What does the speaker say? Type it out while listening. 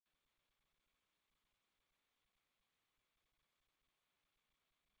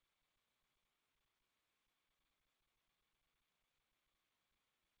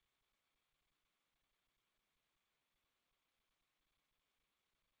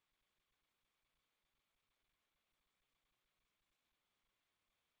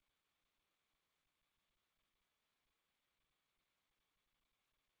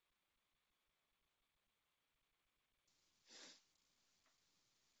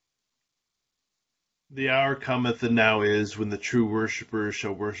The hour cometh, and now is, when the true worshippers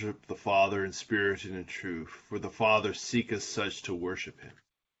shall worship the Father in spirit and in truth, for the Father seeketh such to worship him.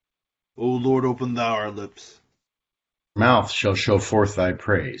 O Lord, open thou our lips. Mouth shall show forth thy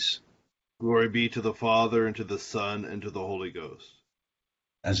praise. Glory be to the Father, and to the Son, and to the Holy Ghost.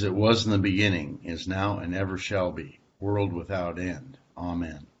 As it was in the beginning, is now, and ever shall be, world without end.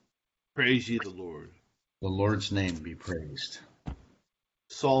 Amen. Praise ye the Lord. The Lord's name be praised.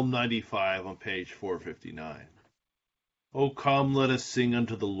 Psalm 95 on page 459. O come, let us sing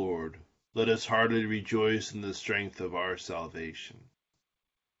unto the Lord. Let us heartily rejoice in the strength of our salvation.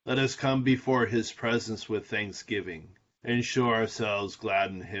 Let us come before his presence with thanksgiving, and show ourselves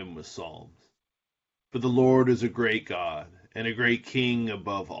glad in him with psalms. For the Lord is a great God, and a great King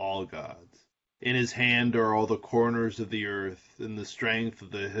above all gods. In his hand are all the corners of the earth, and the strength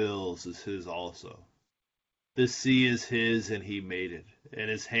of the hills is his also. The sea is his, and he made it, and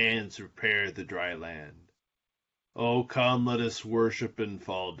his hands prepared the dry land. O come, let us worship and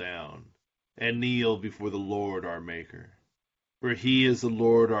fall down, and kneel before the Lord our Maker. For he is the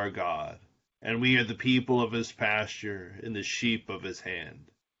Lord our God, and we are the people of his pasture, and the sheep of his hand.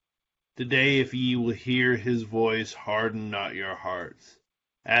 Today, if ye will hear his voice, harden not your hearts,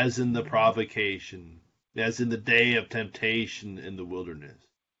 as in the provocation, as in the day of temptation in the wilderness,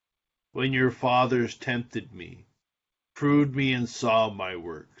 when your fathers tempted me, proved me, and saw my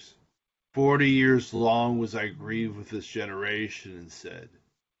works. 40 years long was I grieved with this generation, and said,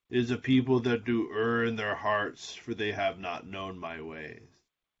 it is a people that do err in their hearts, for they have not known my ways.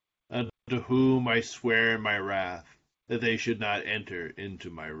 Unto whom I swear in my wrath, that they should not enter into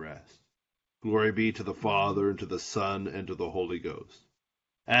my rest. Glory be to the Father, and to the Son, and to the Holy Ghost,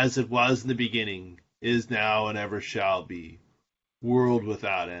 as it was in the beginning, is now, and ever shall be, world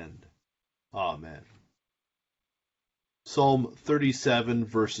without end. Amen. Psalm 37,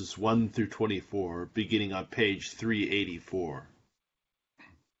 verses 1 through 24, beginning on page 384.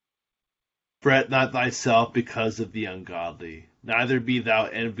 Fret not thyself because of the ungodly, neither be thou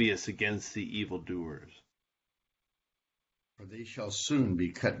envious against the evildoers. For they shall soon be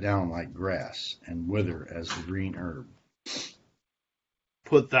cut down like grass, and wither as the green herb.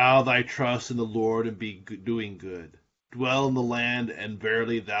 Put thou thy trust in the Lord, and be doing good. Dwell in the land, and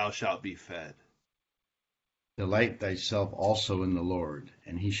verily thou shalt be fed. Delight thyself also in the Lord,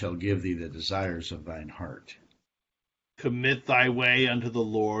 and he shall give thee the desires of thine heart. Commit thy way unto the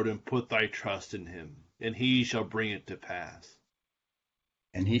Lord, and put thy trust in him, and he shall bring it to pass.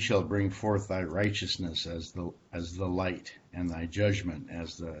 And he shall bring forth thy righteousness as the light, and thy judgment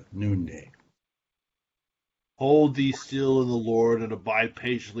as the noonday. Hold thee still in the Lord, and abide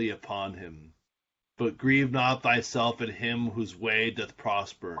patiently upon him. But grieve not thyself at him whose way doth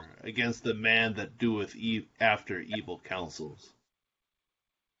prosper, against the man that doeth after evil counsels.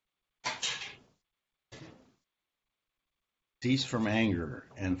 Cease from anger,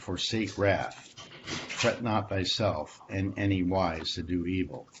 and forsake wrath. Fret not thyself in any wise to do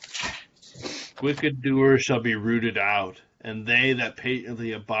evil. Wicked doers shall be rooted out, and they that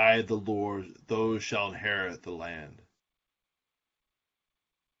patiently abide the Lord, those shall inherit the land.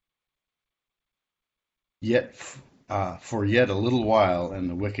 Yet, for yet a little while, and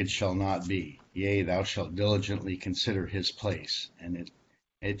the wicked shall not be. Yea, thou shalt diligently consider his place, and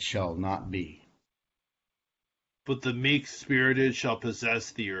it shall not be. But the meek-spirited shall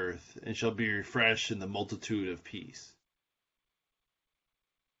possess the earth, and shall be refreshed in the multitude of peace.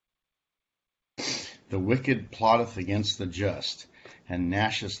 The wicked plotteth against the just, and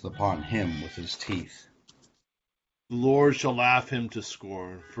gnasheth upon him with his teeth. The Lord shall laugh him to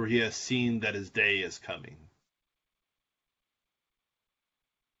scorn, for he has seen that his day is coming.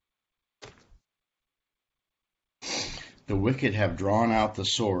 The wicked have drawn out the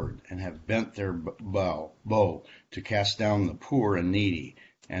sword, and have bent their bow to cast down the poor and needy,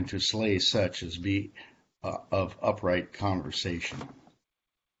 and to slay such as be of upright conversation.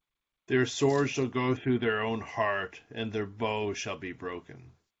 Their sword shall go through their own heart, and their bow shall be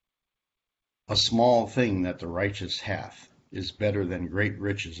broken. A small thing that the righteous hath is better than great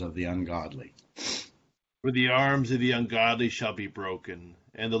riches of the ungodly. For the arms of the ungodly shall be broken,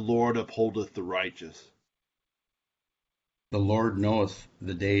 and the Lord upholdeth the righteous. The Lord knoweth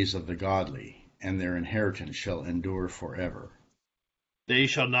the days of the godly, and their inheritance shall endure forever. They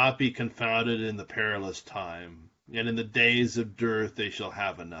shall not be confounded in the perilous time, and in the days of dearth they shall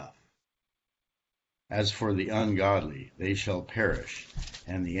have enough. As for the ungodly, they shall perish,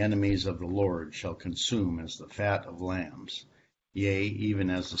 and the enemies of the Lord shall consume as the fat of lambs. Yea, even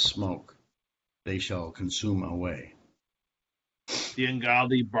as the smoke, they shall consume away. The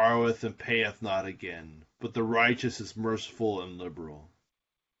ungodly borroweth and payeth not again, but the righteous is merciful and liberal.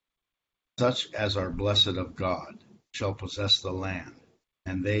 Such as are blessed of God shall possess the land,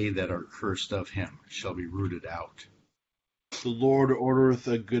 and they that are cursed of him shall be rooted out. The Lord ordereth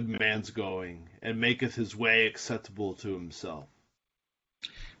a good man's going, and maketh his way acceptable to himself.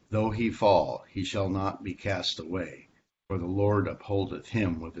 Though he fall, he shall not be cast away, for the Lord upholdeth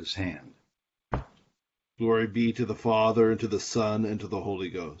him with his hand. Glory be to the Father, and to the Son, and to the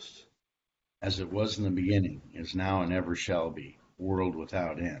Holy Ghost. As it was in the beginning, is now, and ever shall be, world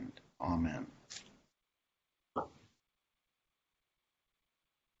without end. Amen.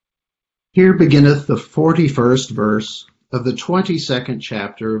 Here beginneth the 41st verse of the 22nd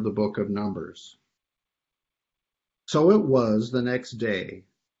chapter of the book of Numbers. So it was the next day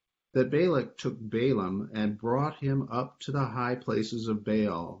that Balak took Balaam and brought him up to the high places of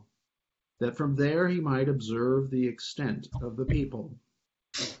Baal, that from there he might observe the extent of the people.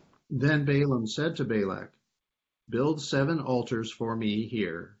 Then Balaam said to Balak, Build 7 altars for me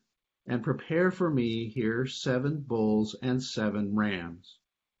here, and prepare for me here 7 bulls and 7 rams.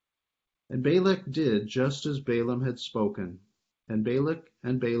 And Balak did just as Balaam had spoken, and Balak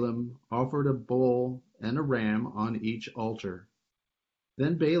and Balaam offered a bull and a ram on each altar.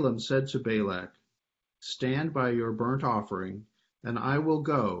 Then Balaam said to Balak, Stand by your burnt offering, and I will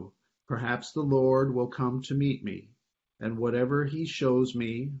go. Perhaps the Lord will come to meet me, and whatever he shows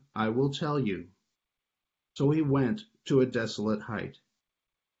me, I will tell you. So he went to a desolate height.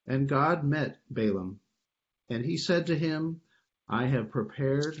 And God met Balaam, and he said to him, I have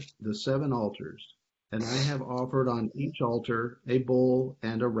prepared the 7 altars, and I have offered on each altar a bull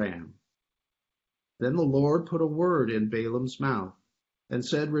and a ram. Then the Lord put a word in Balaam's mouth, and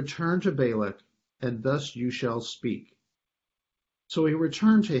said, Return to Balak, and thus you shall speak. So he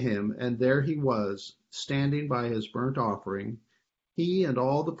returned to him, and there he was, standing by his burnt offering, he and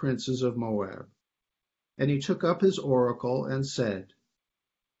all the princes of Moab. And he took up his oracle and said,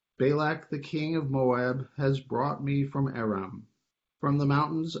 Balak the king of Moab has brought me from Aram, from the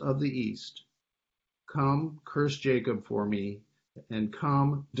mountains of the east. Come, curse Jacob for me, and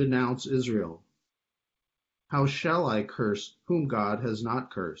come, denounce Israel. How shall I curse whom God has not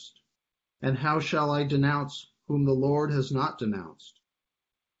cursed? And how shall I denounce whom the Lord has not denounced?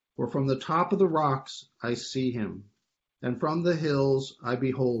 For from the top of the rocks I see him, and from the hills I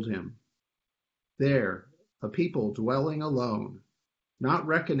behold him. There, a people dwelling alone, not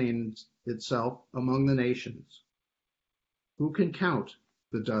reckoning itself among the nations. Who can count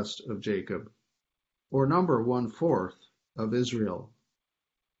the dust of Jacob, or number 1/4 of Israel?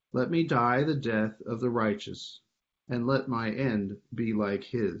 Let me die the death of the righteous, and let my end be like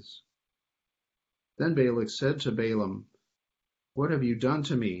his. Then Balak said to Balaam, What have you done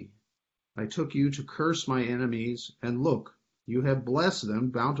to me? I took you to curse my enemies, and look, you have blessed them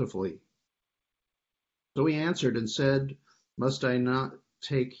bountifully. So he answered and said, Must I not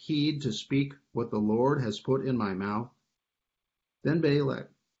take heed to speak what the Lord has put in my mouth? Then Balak,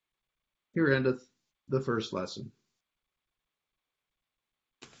 here endeth the first lesson.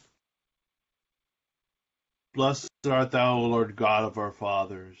 Blessed art thou, O Lord God of our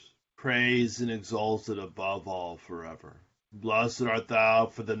fathers, praised and exalted above all forever. Blessed art thou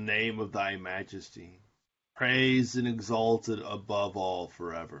for the name of thy majesty, praised and exalted above all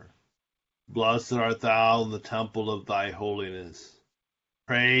forever. Blessed art thou in the temple of thy holiness,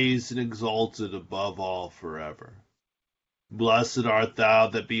 praised and exalted above all forever. Blessed art thou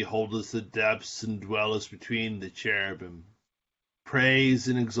that beholdest the depths and dwellest between the cherubim, praised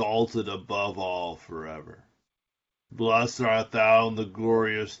and exalted above all forever. Blessed art thou in the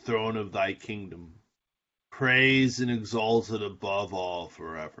glorious throne of thy kingdom, praised and exalted above all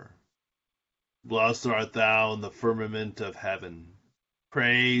forever. Blessed art thou in the firmament of heaven,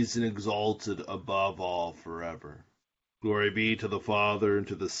 praised and exalted above all forever. Glory be to the Father, and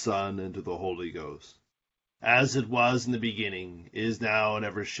to the Son, and to the Holy Ghost, as it was in the beginning, is now, and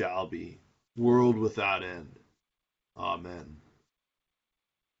ever shall be, world without end. Amen.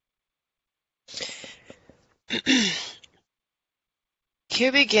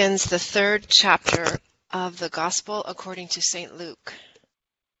 Here begins the 3rd chapter of the Gospel according to St. Luke.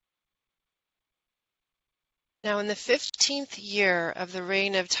 Now in the 15th year of the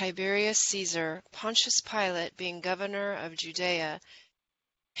reign of Tiberius Caesar, Pontius Pilate being governor of Judea,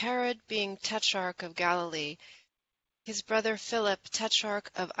 Herod being tetrarch of Galilee, his brother Philip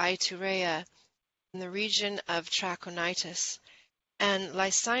tetrarch of Iturea in the region of Trachonitis, and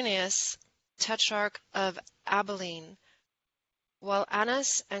Lysanias tetrarch of Abilene, while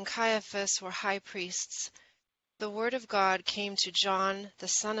Annas and Caiaphas were high priests, the word of God came to John the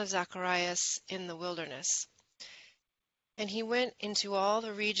son of Zacharias in the wilderness. And he went into all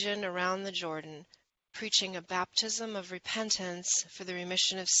the region around the Jordan, preaching a baptism of repentance for the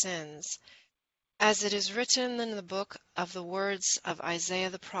remission of sins, as it is written in the book of the words of Isaiah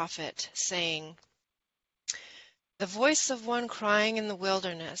the prophet, saying, The voice of one crying in the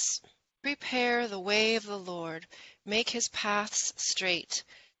wilderness, Prepare the way of the Lord, make his paths straight.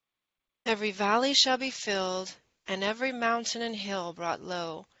 Every valley shall be filled, and every mountain and hill brought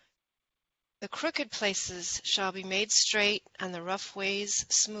low. The crooked places shall be made straight, and the rough ways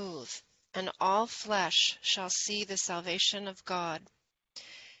smooth, and all flesh shall see the salvation of God.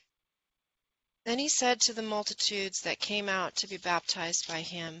 Then he said to the multitudes that came out to be baptized by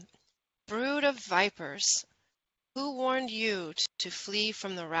him, Brood of vipers, who warned you to flee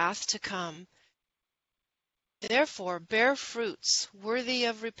from the wrath to come? Therefore bear fruits worthy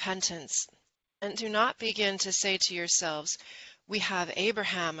of repentance, and do not begin to say to yourselves, We have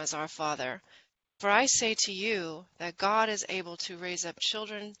Abraham as our father. For I say to you that God is able to raise up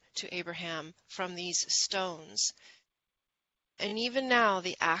children to Abraham from these stones. And even now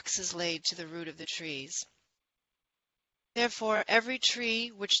the axe is laid to the root of the trees. Therefore every tree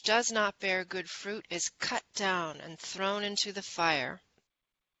which does not bear good fruit is cut down and thrown into the fire.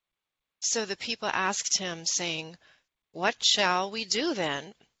 So the people asked him, saying, What shall we do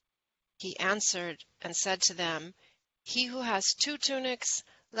then? He answered and said to them, He who has 2 tunics,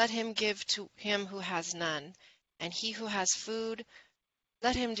 let him give to him who has none, and he who has food,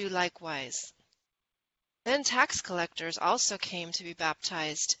 let him do likewise. Then tax collectors also came to be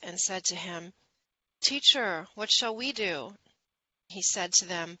baptized, and said to him, Teacher, what shall we do? He said to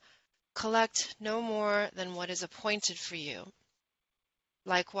them, Collect no more than what is appointed for you.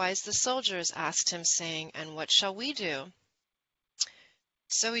 Likewise the soldiers asked him, saying, And what shall we do?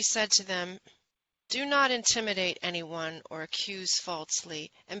 So he said to them, Do not intimidate anyone or accuse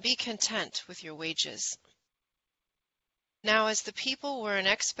falsely, and be content with your wages. Now as the people were in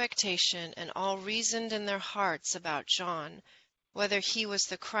expectation, and all reasoned in their hearts about John, whether he was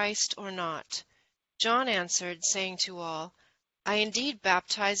the Christ or not, John answered, saying to all, I indeed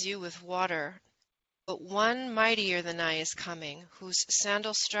baptize you with water, but one mightier than I is coming, whose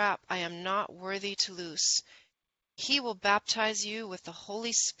sandal strap I am not worthy to loose. He will baptize you with the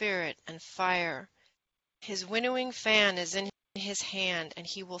Holy Spirit and fire. His winnowing fan is in his hand, and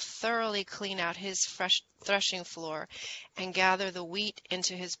he will thoroughly clean out his threshing floor and gather the wheat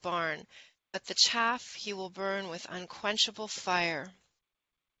into his barn, but the chaff he will burn with unquenchable fire.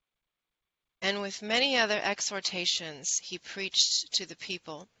 And with many other exhortations he preached to the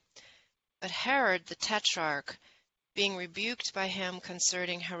people. But Herod the Tetrarch, being rebuked by him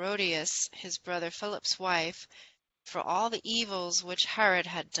concerning Herodias, his brother Philip's wife, for all the evils which Herod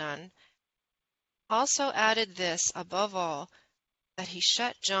had done, also added this above all, that he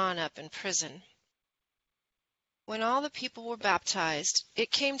shut John up in prison. When all the people were baptized, it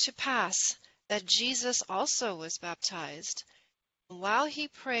came to pass that Jesus also was baptized. And while he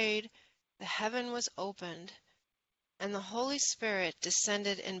prayed, the heaven was opened, and the Holy Spirit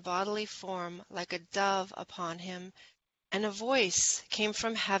descended in bodily form like a dove upon him, and a voice came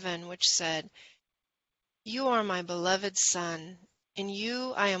from heaven which said, You are my beloved Son, in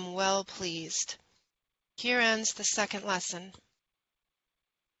you I am well pleased. Here ends the second lesson.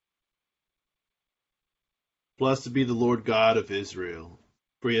 Blessed be the Lord God of Israel,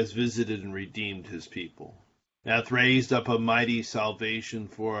 for he has visited and redeemed his people, and hath raised up a mighty salvation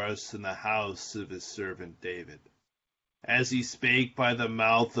for us in the house of his servant David, as he spake by the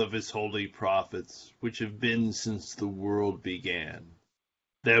mouth of his holy prophets, which have been since the world began,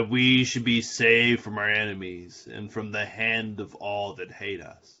 that we should be saved from our enemies and from the hand of all that hate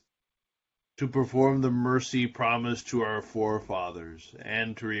us, to perform the mercy promised to our forefathers,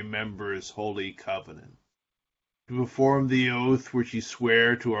 and to remember his holy covenant, to perform the oath which he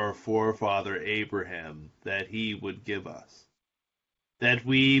sware to our forefather Abraham, that he would give us, that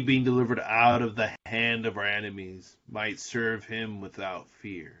we, being delivered out of the hand of our enemies, might serve him without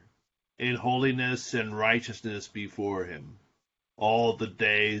fear, in holiness and righteousness before him, all the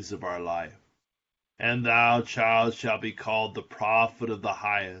days of our life. And thou, child, shalt be called the prophet of the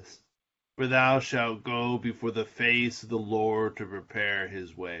highest, for thou shalt go before the face of the Lord to prepare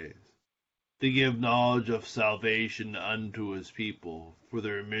his ways, to give knowledge of salvation unto his people for the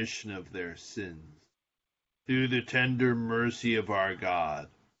remission of their sins, through the tender mercy of our God,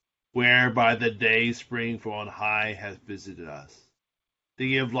 whereby the day spring from on high hath visited us, to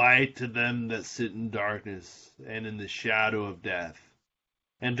give light to them that sit in darkness and in the shadow of death,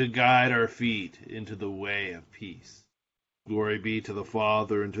 and to guide our feet into the way of peace. Glory be to the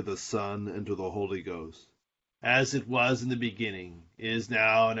Father, and to the Son, and to the Holy Ghost, as it was in the beginning, is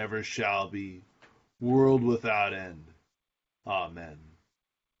now, and ever shall be, world without end. Amen.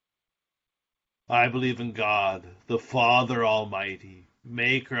 I believe in God, the Father Almighty,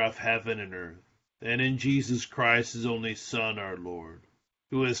 maker of heaven and earth, and in Jesus Christ, his only Son, our Lord,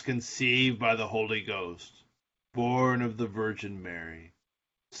 who was conceived by the Holy Ghost, born of the Virgin Mary,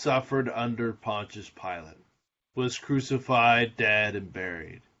 suffered under Pontius Pilate, was crucified, dead, and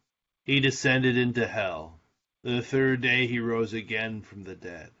buried. He descended into hell. The third day he rose again from the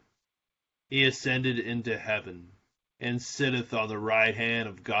dead. He ascended into heaven, and sitteth on the right hand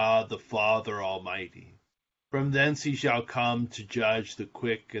of God the Father Almighty. From thence he shall come to judge the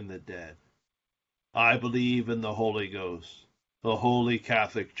quick and the dead. I believe in the Holy Ghost, the Holy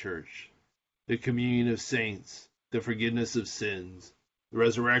Catholic Church, the communion of saints, the forgiveness of sins, the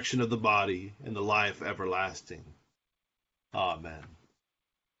resurrection of the body, and the life everlasting. Amen.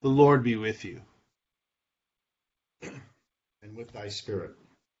 The Lord be with you. And with thy spirit.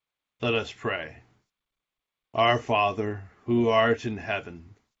 Let us pray. Our Father, who art in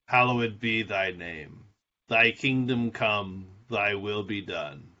heaven, hallowed be thy name. Thy kingdom come, thy will be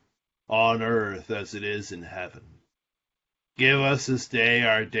done, on earth as it is in heaven. Give us this day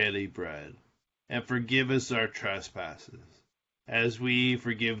our daily bread, and forgive us our trespasses, as we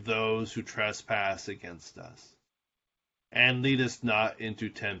forgive those who trespass against us. And lead us not into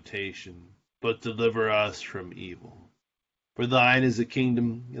temptation, but deliver us from evil. For thine is the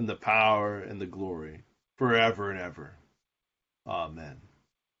kingdom, and the power, and the glory, forever and ever. Amen.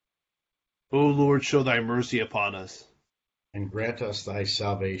 O Lord, show thy mercy upon us. And grant us thy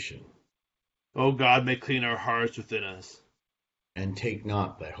salvation. O God, make clean our hearts within us. And take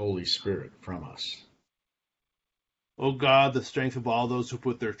not thy Holy Spirit from us. O God, the strength of all those who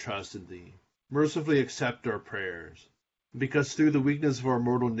put their trust in thee, mercifully accept our prayers, because through the weakness of our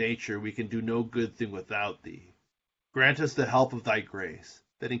mortal nature we can do no good thing without thee. Grant us the help of thy grace,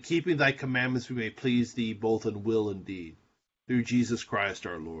 that in keeping thy commandments we may please thee both in will and deed, through Jesus Christ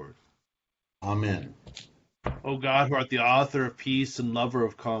our Lord. Amen. O God, who art the author of peace and lover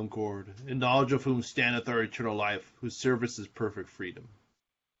of concord, in knowledge of whom standeth our eternal life, whose service is perfect freedom,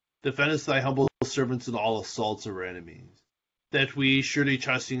 defend us thy humble servants in all assaults of our enemies, that we, surely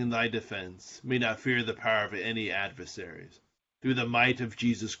trusting in thy defense, may not fear the power of any adversaries, through the might of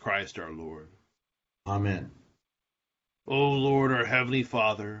Jesus Christ our Lord. Amen. O Lord, our heavenly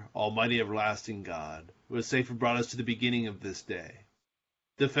Father, almighty everlasting God, who hast safely brought us to the beginning of this day,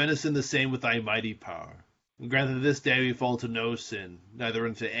 defend us in the same with thy mighty power, and grant that this day we fall to no sin, neither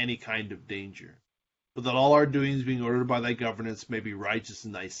into any kind of danger, but that all our doings being ordered by thy governance may be righteous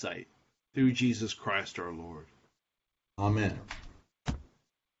in thy sight, through Jesus Christ our Lord. Amen. Good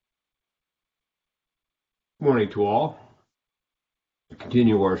morning to all. We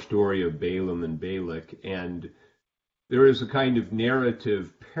continue our story of Balaam and Balak, and there is a kind of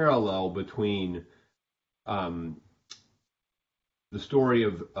narrative parallel between the story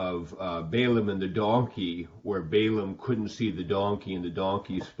of Balaam and the donkey, where Balaam couldn't see the donkey and the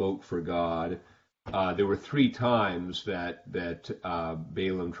donkey spoke for God. There were 3 times that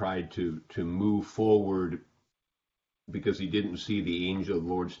Balaam tried to move forward because he didn't see the angel of the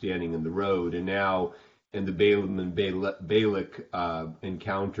Lord standing in the road. And now in the Balaam and Balak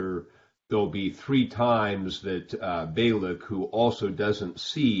encounter, there'll be 3 times that Balak, who also doesn't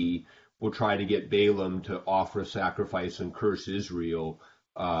see, will try to get Balaam to offer a sacrifice and curse Israel,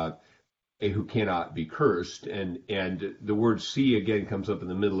 who cannot be cursed. And the word see again comes up in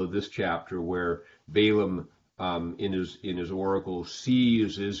the middle of this chapter, where Balaam in his oracle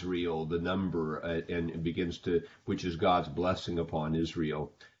sees Israel, the number, and begins to, which is God's blessing upon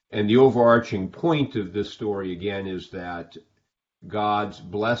Israel. And the overarching point of this story again is that God's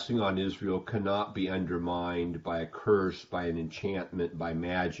blessing on Israel cannot be undermined by a curse, by an enchantment, by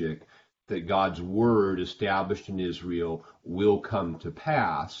magic, that God's word established in Israel will come to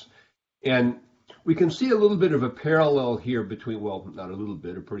pass. And we can see a little bit of a parallel here between, well, not a little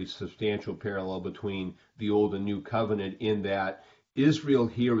bit, a pretty substantial parallel between the Old and New Covenant, in that Israel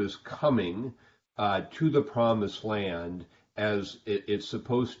here is coming to the Promised Land as it's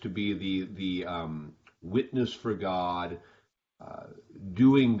supposed to be the witness for God,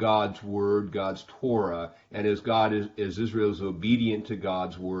 doing God's word, God's Torah, and as Israel is obedient to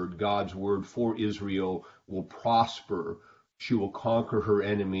God's word for Israel will prosper. She will conquer her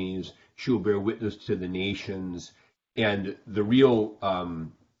enemies. She will bear witness to the nations. And the real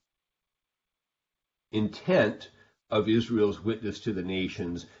intent of Israel's witness to the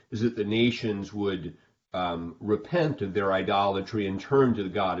nations is that the nations would repent of their idolatry and turn to the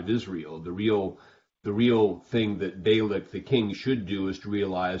God of Israel. The real thing that Balak the king should do is to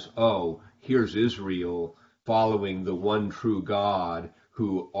realize, oh, here's Israel following the one true God,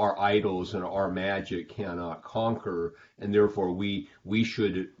 who our idols and our magic cannot conquer, and therefore we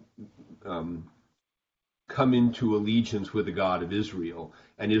should come into allegiance with the God of Israel,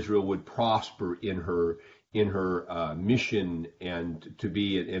 and Israel would prosper in her mission and to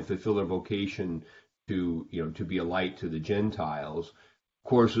be and fulfill her vocation to be a light to the Gentiles. Of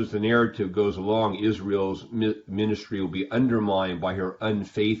course, as the narrative goes along, Israel's ministry will be undermined by her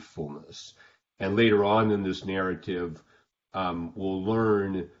unfaithfulness. And later on in this narrative, we'll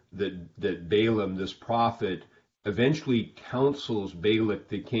learn that Balaam, this prophet, eventually counsels Balak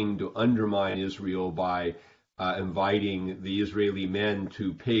the king to undermine Israel by inviting the Israeli men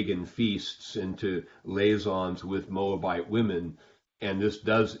to pagan feasts and to liaisons with Moabite women. And this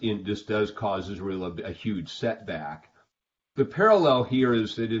does cause Israel a huge setback. The parallel here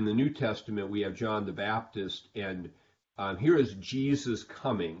is that in the New Testament we have John the Baptist, and here is Jesus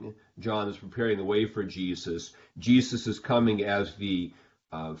coming. John is preparing the way for Jesus. Jesus is coming as the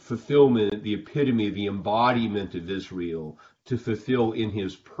fulfillment, the epitome, the embodiment of Israel, to fulfill in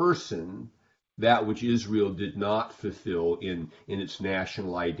his person that which Israel did not fulfill in its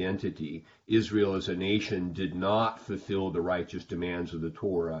national identity. Israel as a nation did not fulfill the righteous demands of the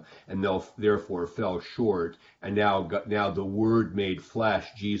Torah, and therefore fell short. And now the Word made flesh,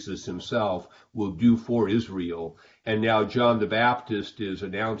 Jesus himself, will do for Israel. And now John the Baptist is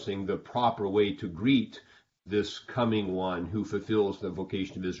announcing the proper way to greet this coming one who fulfills the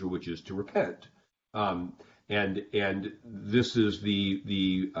vocation of Israel, which is to repent. And this is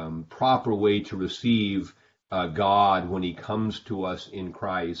the proper way to receive God when he comes to us in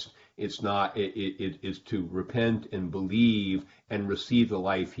Christ. It's not, it is to repent and believe and receive the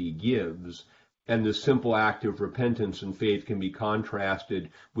life he gives. And the simple act of repentance and faith can be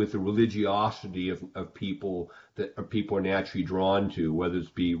contrasted with the religiosity of people that people are naturally drawn to, whether it's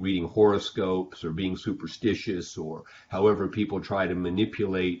be reading horoscopes or being superstitious, or however people try to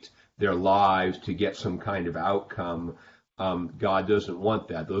manipulate their lives to get some kind of outcome. God doesn't want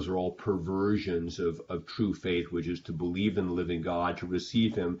that. Those are all perversions of true faith, which is to believe in the living God, to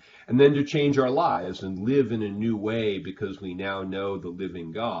receive him, and then to change our lives and live in a new way because we now know the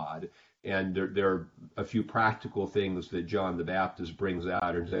living God. And there are a few practical things that John the Baptist brings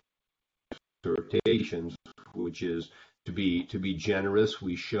out in his exhortations, which is to be generous.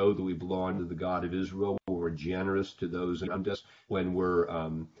 We show that we belong to the God of Israel. We're generous to those around us. When we're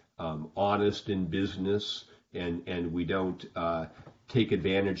honest in business, and we don't take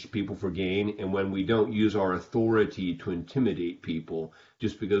advantage of people for gain, and when we don't use our authority to intimidate people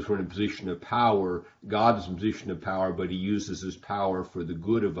just because we're in a position of power. God is in a position of power, but he uses his power for the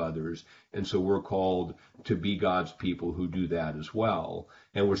good of others, and so we're called to be God's people who do that as well.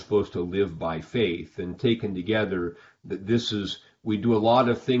 And we're supposed to live by faith. And taken together, that we do a lot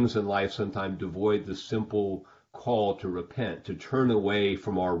of things in life sometimes to avoid the simple call to repent, to turn away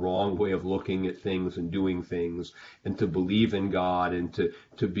from our wrong way of looking at things and doing things, and to believe in God, and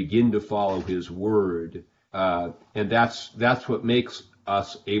to begin to follow his word. And that's what makes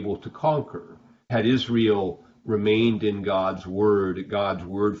us able to conquer. Had Israel remained in God's word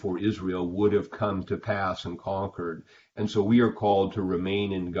for Israel would have come to pass and conquered. And so we are called to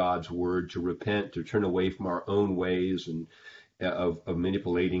remain in God's word, to repent, to turn away from our own ways and of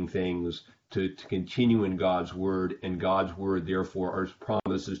manipulating things, to continue in God's word. And God's word, therefore, our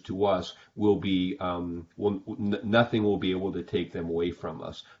promises to us will be, nothing will be able to take them away from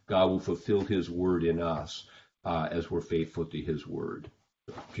us. God will fulfill his word in us as we're faithful to his word.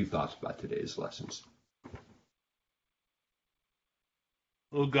 A few thoughts about today's lessons.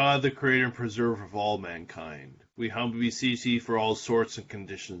 O God, the creator and preserver of all mankind, we humbly beseech thee for all sorts and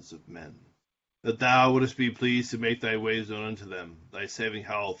conditions of men, that thou wouldest be pleased to make thy ways known unto them, thy saving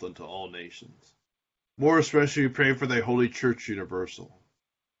health unto all nations. More especially we pray for thy holy church universal,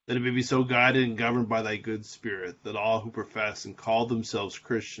 that it may be so guided and governed by thy good spirit, that all who profess and call themselves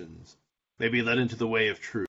Christians may be led into the way of truth,